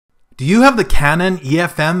Do you have the Canon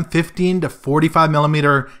EFM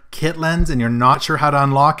 15-45mm kit lens and you're not sure how to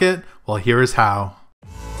unlock it? Well, here's how.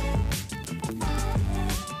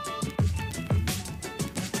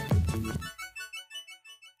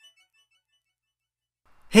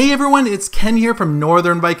 Hey everyone, it's Ken here from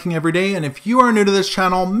Northern Viking Everyday, and if you are new to this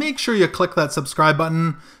channel, make sure you click that subscribe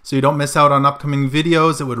button so you don't miss out on upcoming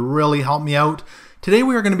videos. It would really help me out. Today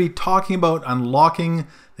we are going to be talking about unlocking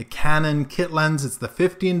the Canon kit lens. It's the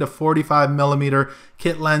 15-45mm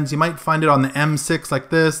kit lens. You might find it on the M6 like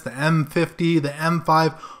this, the M50, the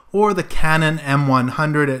M5, or the Canon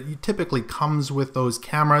M100. It typically comes with those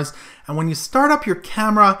cameras. And when you start up your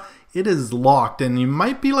camera, it is locked. And you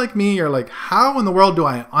might be like me, you're like, how in the world do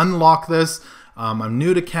I unlock this? I'm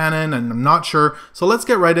new to Canon and I'm not sure. So let's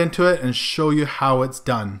get right into it and show you how it's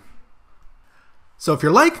done. So if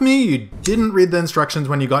you're like me, you didn't read the instructions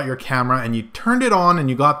when you got your camera and you turned it on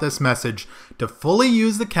and you got this message. To fully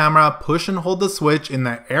use the camera, push and hold the switch in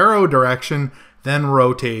the arrow direction, then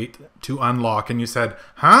rotate to unlock. And you said,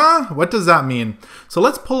 huh? What does that mean? So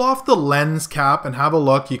let's pull off the lens cap and have a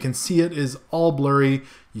look. You can see it is all blurry.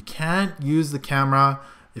 You can't use the camera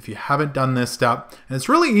if you haven't done this step. And it's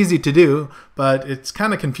really easy to do, but it's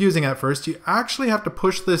kind of confusing at first. You actually have to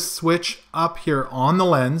push this switch up here on the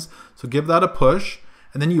lens. So give that a push,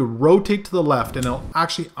 and then you rotate to the left and it'll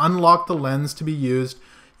actually unlock the lens to be used.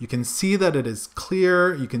 You can see that it is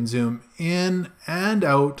clear. You can zoom in and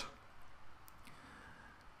out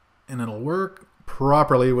and it'll work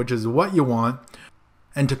properly, which is what you want.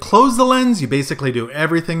 And to close the lens, you basically do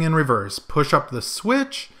everything in reverse. Push up the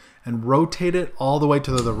switch and rotate it all the way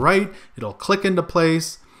to the right. It'll click into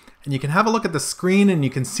place and you can have a look at the screen and you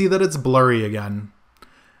can see that it's blurry again.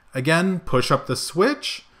 Again, push up the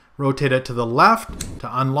switch, rotate it to the left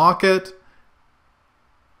to unlock it.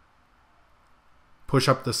 Push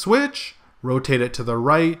up the switch, rotate it to the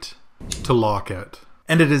right to lock it.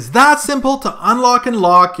 And it is that simple to unlock and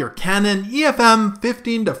lock your Canon EFM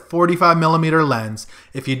 15-45mm lens.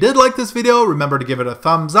 If you did like this video, remember to give it a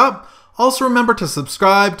thumbs up. Also remember to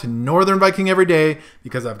subscribe to Northern Viking Everyday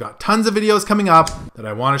because I've got tons of videos coming up that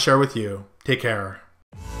I want to share with you. Take care.